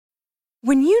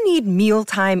When you need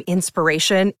mealtime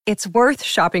inspiration, it's worth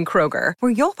shopping Kroger,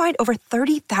 where you'll find over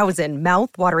 30,000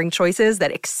 mouth-watering choices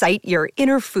that excite your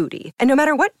inner foodie. And no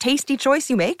matter what tasty choice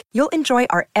you make, you'll enjoy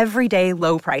our everyday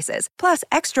low prices, plus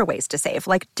extra ways to save,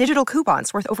 like digital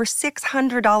coupons worth over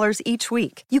 $600 each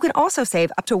week. You can also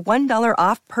save up to $1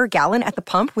 off per gallon at the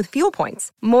pump with fuel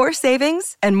points. More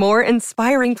savings and more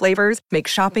inspiring flavors make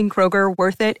shopping Kroger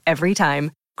worth it every time.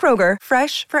 Kroger,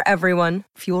 fresh for everyone.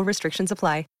 Fuel restrictions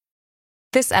apply.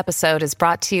 This episode is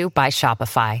brought to you by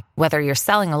Shopify. Whether you're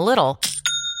selling a little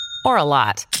or a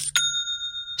lot,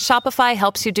 Shopify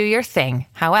helps you do your thing,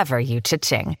 however you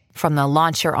cha-ching. From the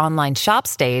launch your online shop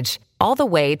stage, all the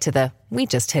way to the we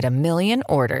just hit 1 million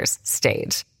orders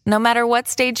stage. No matter what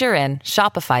stage you're in,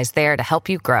 Shopify's there to help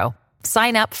you grow.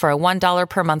 Sign up for a $1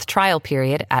 per month trial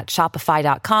period at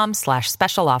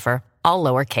shopify.com/special offer, all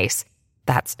lowercase.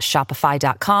 That's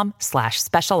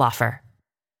shopify.com/special offer.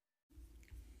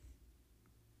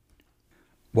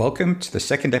 Welcome to the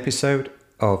second episode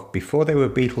of Before They Were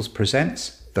Beatles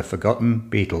presents The Forgotten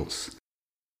Beatles,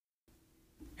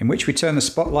 in which we turn the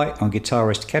spotlight on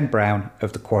guitarist Ken Brown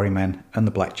of the Quarrymen and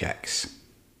the Blackjacks.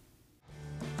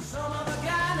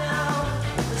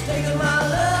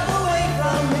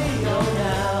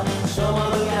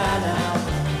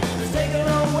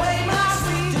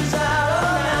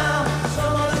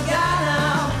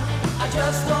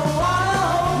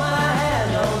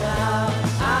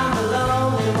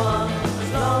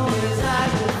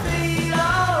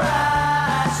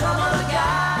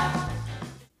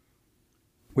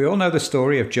 We all know the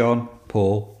story of John,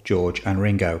 Paul, George and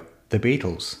Ringo, the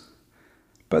Beatles.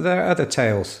 But there are other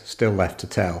tales still left to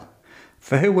tell.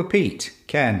 For who were Pete,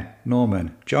 Ken,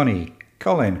 Norman, Johnny,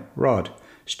 Colin, Rod,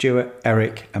 Stuart,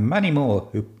 Eric and many more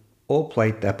who all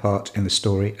played their part in the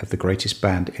story of the greatest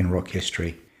band in rock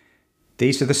history?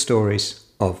 These are the stories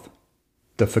of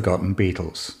The Forgotten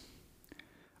Beatles.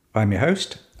 I'm your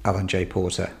host, Alan J.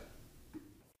 Porter.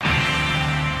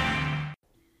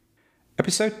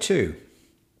 Episode 2.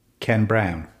 Ken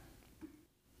Brown.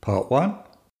 Part 1.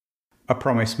 A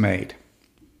Promise Made.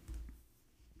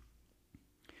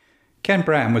 Ken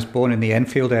Brown was born in the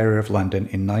Enfield area of London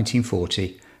in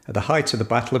 1940 at the height of the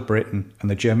Battle of Britain and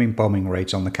the German bombing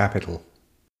raids on the capital.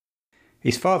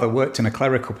 His father worked in a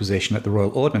clerical position at the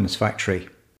Royal Ordnance Factory,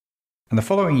 and the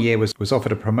following year was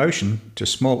offered a promotion to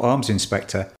small arms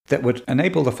inspector that would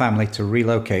enable the family to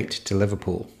relocate to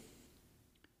Liverpool.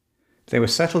 They were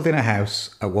settled in a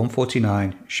house at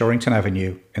 149 Shorrington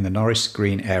Avenue in the Norris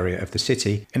Green area of the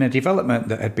city in a development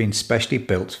that had been specially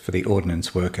built for the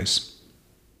ordnance workers.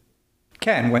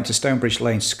 Ken went to Stonebridge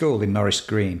Lane School in Norris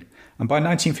Green and by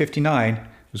 1959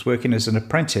 was working as an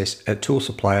apprentice at tool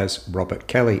suppliers Robert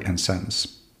Kelly and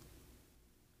Sons.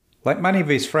 Like many of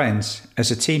his friends,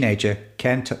 as a teenager,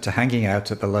 Ken took to hanging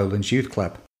out at the Lowlands Youth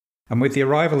Club. And with the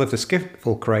arrival of the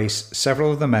skiffle craze,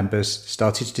 several of the members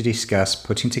started to discuss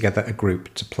putting together a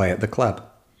group to play at the club.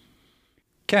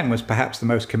 Ken was perhaps the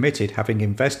most committed, having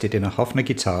invested in a Hofner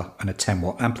guitar and a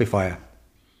 10-watt amplifier.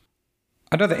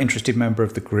 Another interested member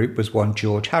of the group was one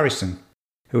George Harrison,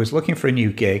 who was looking for a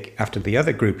new gig after the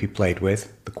other group he played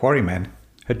with, the Quarrymen,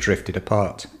 had drifted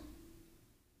apart.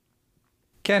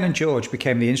 Ken and George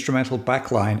became the instrumental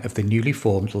backline of the newly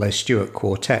formed Les Stewart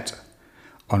Quartet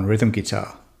on rhythm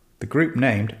guitar. The group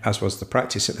named, as was the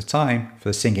practice at the time, for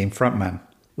the singing frontman.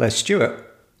 Les Stewart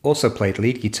also played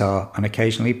lead guitar and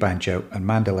occasionally banjo and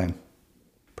mandolin.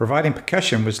 Providing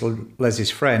percussion was Les's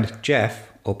friend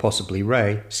Jeff, or possibly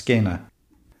Ray, Skinner.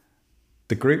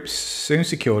 The group soon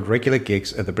secured regular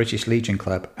gigs at the British Legion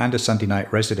Club and a Sunday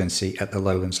night residency at the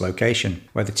Lowlands location,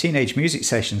 where the teenage music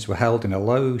sessions were held in a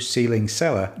low-ceiling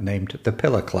cellar named the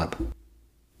Pillar Club.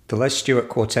 The Les Stewart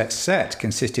Quartet's set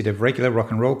consisted of regular rock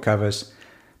and roll covers,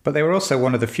 but they were also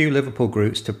one of the few Liverpool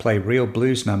groups to play real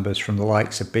blues numbers from the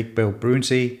likes of Big Bill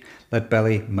Broonzy,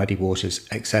 Leadbelly, Muddy Waters,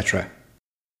 etc.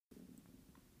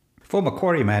 Former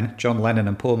Quarrymen, John Lennon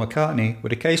and Paul McCartney,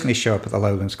 would occasionally show up at the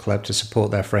Lowlands Club to support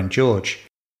their friend George.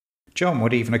 John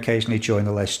would even occasionally join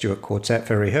the Les Stewart Quartet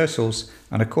for rehearsals,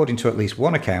 and according to at least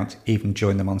one account, even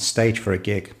join them on stage for a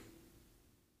gig.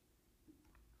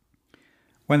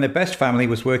 When the Best family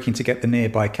was working to get the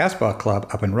nearby Casbah Club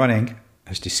up and running,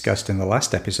 as discussed in the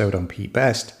last episode on Pete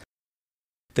Best,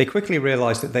 they quickly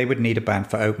realised that they would need a band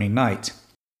for opening night.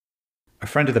 A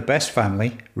friend of the Best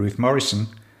family, Ruth Morrison,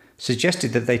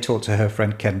 suggested that they talk to her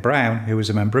friend Ken Brown, who was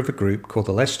a member of a group called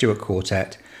the Les Stewart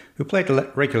Quartet, who played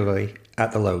regularly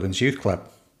at the Lowlands Youth Club.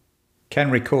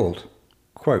 Ken recalled,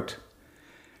 quote,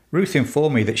 "Ruth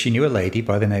informed me that she knew a lady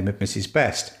by the name of Mrs.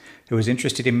 Best, who was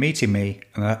interested in meeting me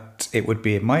and that it would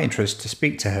be in my interest to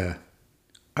speak to her.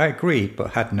 I agreed,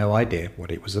 but had no idea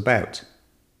what it was about."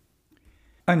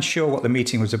 Unsure what the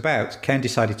meeting was about, Ken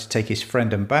decided to take his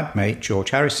friend and bandmate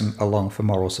George Harrison along for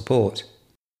moral support.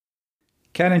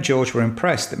 Ken and George were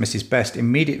impressed that Mrs. Best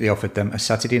immediately offered them a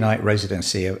Saturday night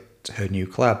residency at her new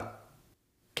club.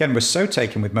 Ken was so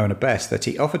taken with Mona Best that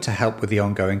he offered to help with the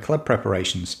ongoing club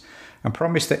preparations and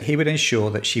promised that he would ensure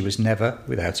that she was never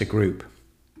without a group.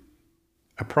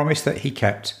 A promise that he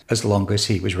kept as long as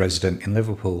he was resident in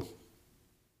Liverpool.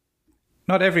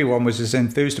 Not everyone was as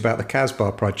enthused about the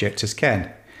Casbah project as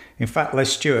Ken. In fact,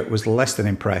 Les Stewart was less than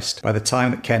impressed by the time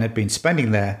that Ken had been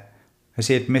spending there, as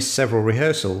he had missed several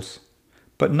rehearsals,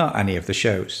 but not any of the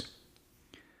shows.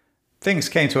 Things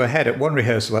came to a head at one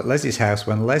rehearsal at Les's house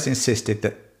when Les insisted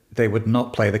that they would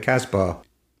not play the Casbah.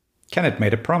 Ken had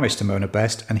made a promise to Mona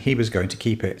Best and he was going to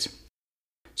keep it.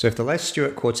 So if the Les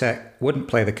Stewart Quartet wouldn't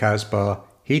play the Casbah,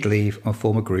 he'd leave and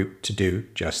form a group to do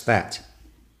just that.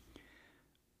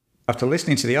 After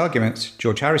listening to the arguments,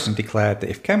 George Harrison declared that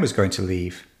if Ken was going to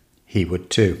leave, he would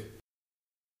too.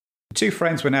 The two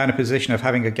friends were now in a position of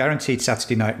having a guaranteed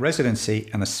Saturday night residency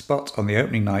and a spot on the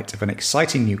opening night of an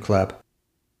exciting new club,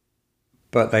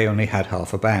 but they only had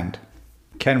half a band.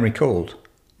 Ken recalled,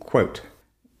 quote,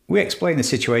 "We explained the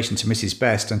situation to Mrs.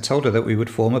 Best and told her that we would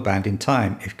form a band in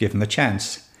time if given the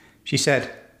chance. She said,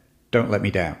 'Don't let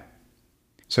me down.'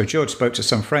 So George spoke to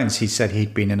some friends he said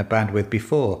he'd been in a band with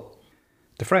before.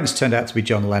 The friends turned out to be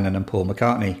John Lennon and Paul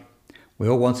McCartney. We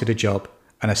all wanted a job,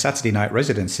 and a Saturday night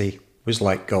residency was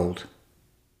like gold."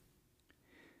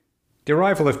 The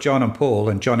arrival of John and Paul,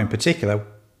 and John in particular,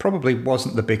 probably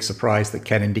wasn't the big surprise that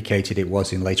Ken indicated it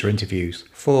was in later interviews,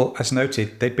 for, as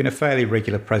noted, they'd been a fairly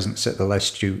regular presence at the Les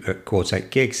Stewart Quartet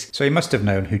gigs, so he must have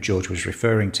known who George was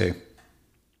referring to.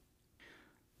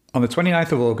 On the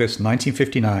 29th of August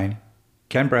 1959,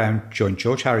 Ken Brown joined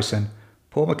George Harrison,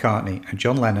 Paul McCartney and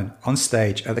John Lennon on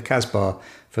stage at the Casbah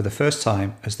for the first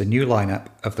time as the new lineup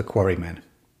of the Quarrymen.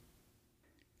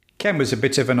 Ken was a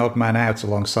bit of an odd man out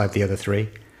alongside the other three.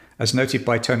 As noted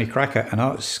by Tony Cracker, an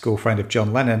art school friend of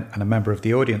John Lennon and a member of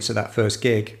the audience at that first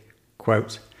gig,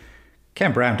 quote,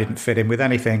 "Ken Brown didn't fit in with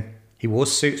anything. He wore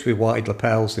suits with wide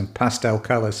lapels in pastel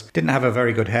colours, didn't have a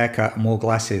very good haircut and wore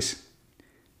glasses.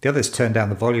 The others turned down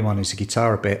the volume on his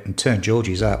guitar a bit and turned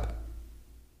George's up."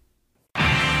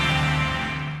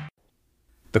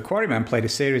 The Quarrymen played a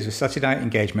series of Saturday night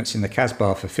engagements in the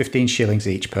Casbah for 15 shillings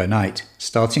each per night,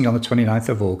 starting on the 29th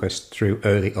of August through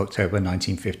early October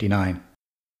 1959.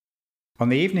 On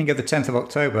the evening of the 10th of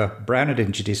October, Brown had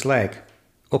injured his leg,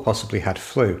 or possibly had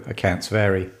flu, accounts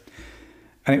vary,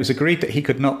 and it was agreed that he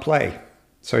could not play,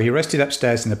 so he rested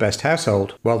upstairs in the Best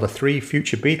household while the three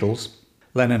future Beatles,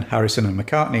 Lennon, Harrison and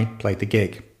McCartney, played the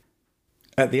gig.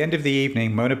 At the end of the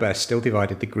evening, Mona Best still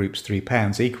divided the group's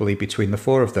 £3 equally between the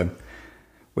four of them,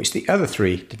 which the other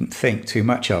three didn't think too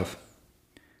much of.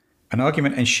 An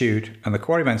argument ensued, and the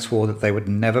Quarrymen swore that they would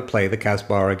never play the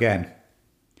Casbah again.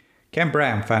 Ken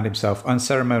Brown found himself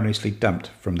unceremoniously dumped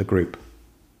from the group.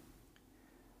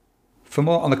 For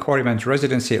more on the Quarrymen's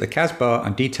residency at the Casbah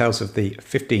and details of the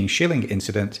 15 shilling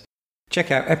incident,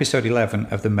 check out episode 11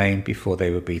 of the main Before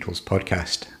They Were Beatles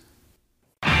podcast.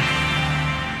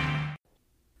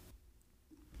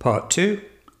 Part 2.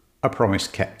 A Promise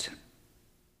Kept.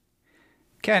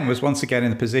 Ken was once again in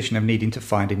the position of needing to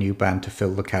find a new band to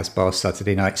fill the Casbah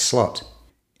Saturday night slot.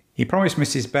 He promised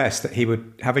Mrs. Best that he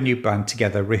would have a new band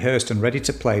together, rehearsed and ready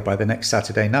to play by the next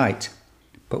Saturday night.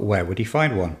 But where would he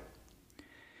find one?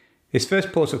 His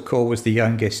first port of call was the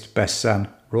youngest Best son,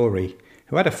 Rory,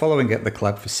 who had a following at the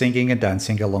club for singing and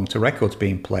dancing along to records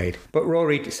being played, but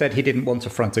Rory said he didn't want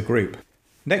to front a group.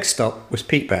 Next stop was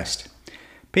Pete Best.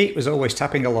 Pete was always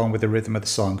tapping along with the rhythm of the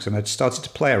songs and had started to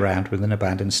play around with an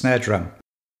abandoned snare drum.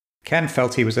 Ken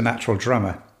felt he was a natural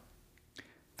drummer.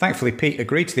 Thankfully, Pete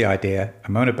agreed to the idea,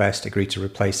 and Mona Best agreed to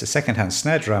replace the second-hand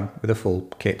snare drum with a full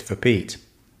kit for Pete.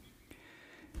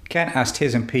 Ken asked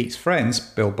his and Pete's friends,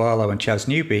 Bill Barlow and Chas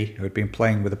Newby, who had been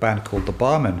playing with a band called The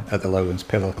Barmen at the Lowlands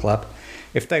Pillar Club,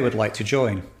 if they would like to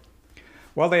join.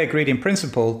 While they agreed in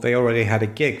principle, they already had a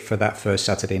gig for that first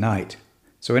Saturday night.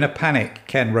 So in a panic,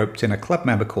 Ken roped in a club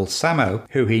member called Samo,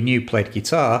 who he knew played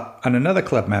guitar, and another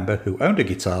club member who owned a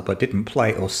guitar but didn't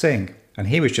play or sing, and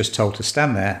he was just told to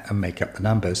stand there and make up the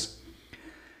numbers.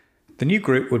 The new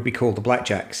group would be called the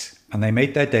Blackjacks, and they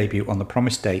made their debut on the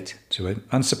promised date to an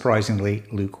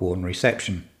unsurprisingly lukewarm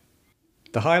reception.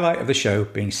 The highlight of the show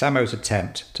being Samo's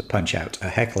attempt to punch out a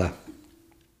heckler.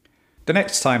 The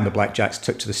next time the Blackjacks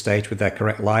took to the stage with their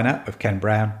correct lineup of Ken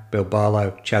Brown, Bill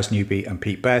Barlow, Chas Newby and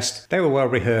Pete Best, they were well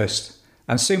rehearsed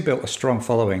and soon built a strong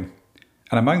following.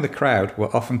 And among the crowd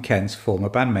were often Ken's former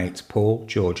bandmates Paul,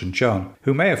 George and John,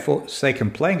 who may have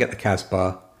forsaken playing at the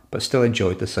Casbah but still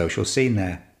enjoyed the social scene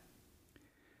there.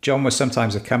 John was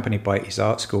sometimes accompanied by his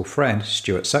art school friend,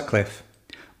 Stuart Sutcliffe.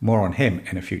 More on him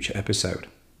in a future episode.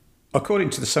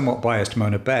 According to the somewhat biased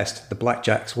Mona Best, the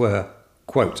Blackjacks were,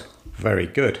 quote, very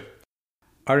good.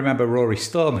 I remember Rory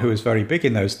Storm, who was very big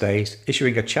in those days,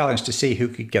 issuing a challenge to see who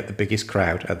could get the biggest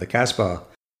crowd at the Casbah.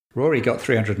 Rory got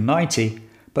 390,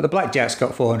 but the Blackjacks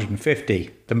got 450,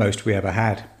 the most we ever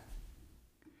had.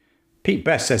 Pete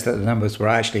Best says that the numbers were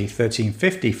actually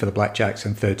 1350 for the Blackjacks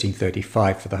and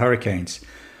 1335 for the Hurricanes.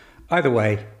 Either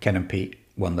way, Ken and Pete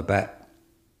won the bet.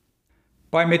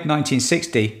 By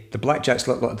mid-1960, the Blackjacks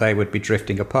looked like they would be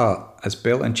drifting apart, as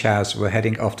Bill and Chaz were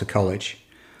heading off to college,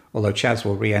 although Chaz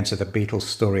will re-enter the Beatles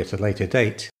story at a later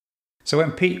date. So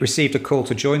when Pete received a call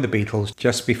to join the Beatles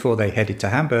just before they headed to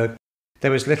Hamburg,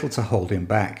 there was little to hold him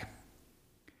back.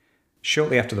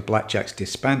 Shortly after the Blackjacks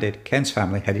disbanded, Ken's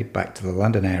family headed back to the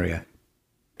London area.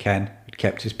 Ken had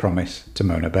kept his promise to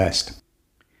Mona Best.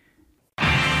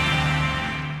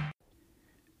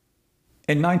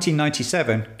 In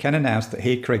 1997, Ken announced that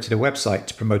he had created a website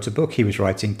to promote a book he was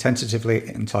writing, tentatively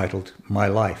entitled My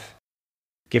Life.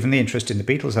 Given the interest in the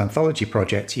Beatles anthology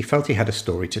project, he felt he had a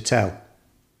story to tell.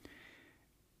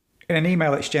 In an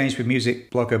email exchange with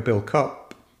music blogger Bill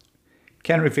Kopp,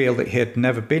 Ken revealed that he had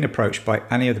never been approached by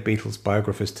any of the Beatles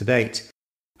biographers to date,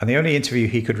 and the only interview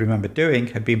he could remember doing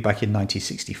had been back in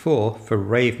 1964 for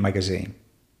Rave magazine.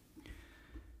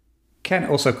 Ken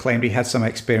also claimed he had some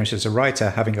experience as a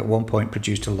writer, having at one point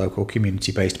produced a local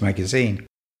community-based magazine.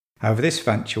 However, this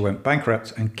venture went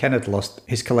bankrupt and Ken had lost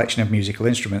his collection of musical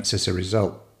instruments as a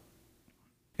result.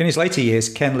 In his later years,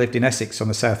 Ken lived in Essex on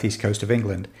the southeast coast of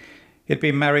England. He had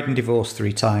been married and divorced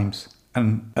 3 times,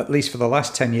 and at least for the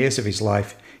last 10 years of his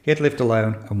life, he had lived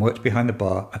alone and worked behind the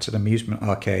bar at an amusement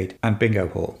arcade and bingo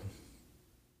hall.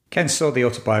 Ken saw the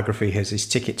autobiography as his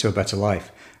ticket to a better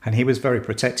life, and he was very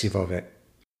protective of it.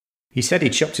 He said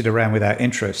he'd shopped it around without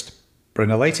interest, but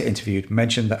in a later interview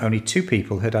mentioned that only 2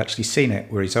 people had actually seen it,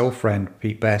 were his old friend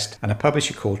Pete Best and a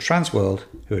publisher called Transworld,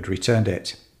 who had returned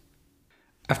it.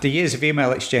 After years of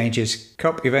email exchanges,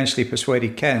 Kopp eventually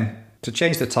persuaded Ken to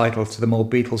change the title to the more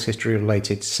Beatles history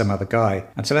related to Some Other Guy,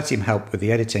 and to let him help with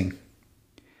the editing.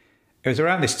 It was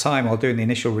around this time, while doing the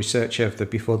initial research of the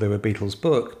Before They Were Beatles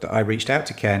book, that I reached out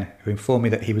to Ken, who informed me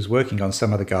that he was working on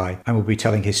Some Other Guy and would be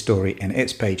telling his story in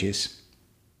its pages.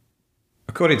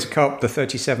 According to Kopp, the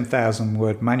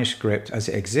 37,000-word manuscript as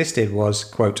it existed was,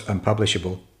 quote,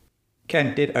 unpublishable.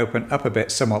 Ken did open up a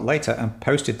bit somewhat later and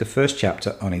posted the first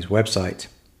chapter on his website.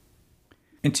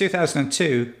 In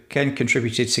 2002, Ken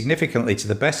contributed significantly to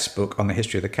the Best's book on the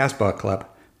history of the Casbah Club,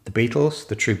 The Beatles,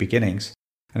 The True Beginnings,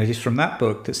 and it is from that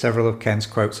book that several of Ken's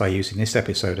quotes I use in this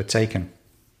episode are taken.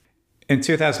 In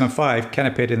 2005, Ken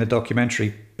appeared in the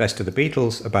documentary Best of the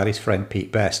Beatles about his friend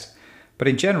Pete Best, but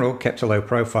in general kept a low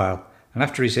profile, and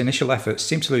after his initial efforts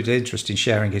seemed to lose interest in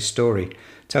sharing his story,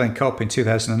 telling Kopp in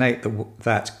 2008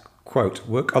 that, quote,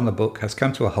 work on the book has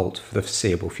come to a halt for the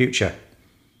foreseeable future.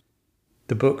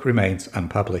 The book remains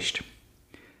unpublished.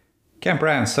 Ken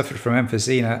Brown suffered from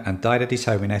emphysema and died at his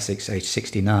home in Essex aged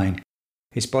 69.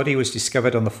 His body was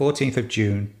discovered on the 14th of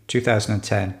June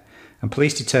 2010, and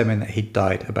police determined that he'd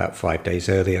died about 5 days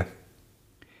earlier.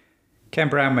 Ken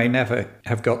Brown may never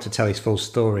have got to tell his full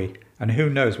story, and who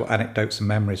knows what anecdotes and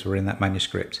memories were in that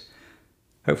manuscript.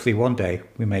 Hopefully one day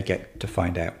we may get to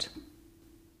find out.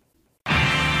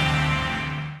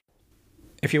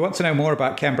 If you want to know more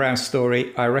about Ken Brown's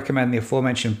story, I recommend the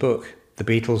aforementioned book, The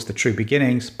Beatles, The True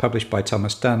Beginnings, published by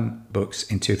Thomas Dunn Books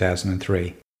in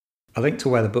 2003. A link to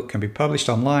where the book can be published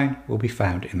online will be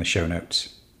found in the show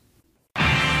notes.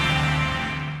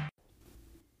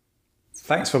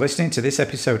 Thanks for listening to this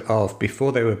episode of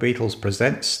Before They Were Beatles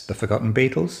presents The Forgotten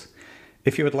Beatles.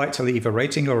 If you would like to leave a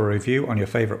rating or a review on your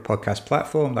favourite podcast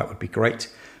platform, that would be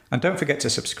great. And don't forget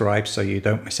to subscribe so you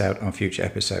don't miss out on future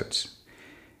episodes.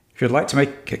 If you'd like to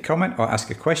make a comment or ask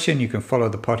a question, you can follow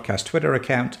the podcast Twitter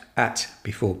account at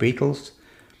BeforeBeatles,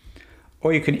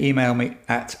 or you can email me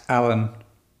at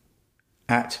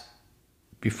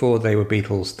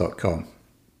alan@beforetheywerebeatles.com.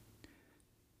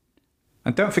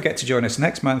 And don't forget to join us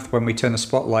next month when we turn the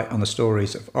spotlight on the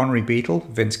stories of Honorary Beatle,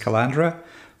 Vince Calandra,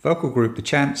 vocal group The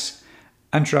Chants,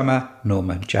 and drummer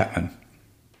Norman Chapman.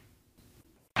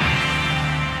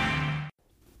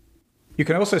 You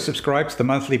can also subscribe to the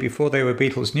monthly Before They Were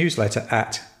Beatles newsletter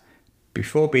at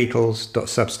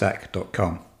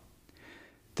beforebeatles.substack.com.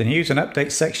 The news and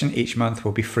updates section each month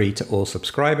will be free to all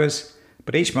subscribers,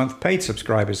 but each month paid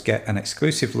subscribers get an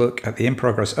exclusive look at the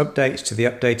in-progress updates to the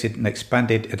updated and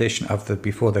expanded edition of the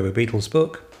Before They Were Beatles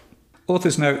book,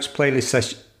 author's notes,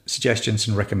 playlist suggestions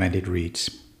and recommended reads.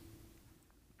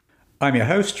 I'm your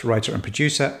host, writer and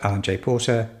producer, Alan J.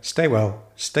 Porter. Stay well,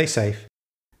 stay safe,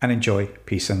 and enjoy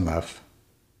peace and love.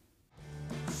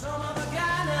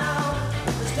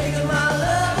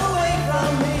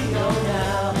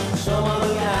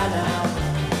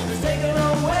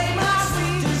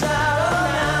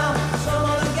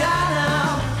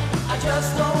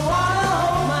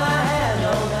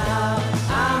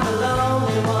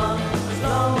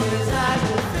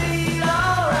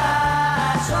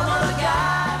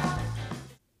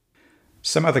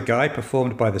 Some Other Guy,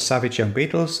 performed by the Savage Young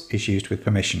Beatles, is used with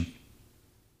permission.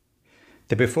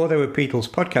 The Before They Were Beatles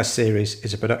podcast series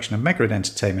is a production of Megarid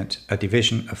Entertainment, a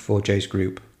division of 4J's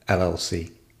Group,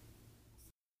 LLC.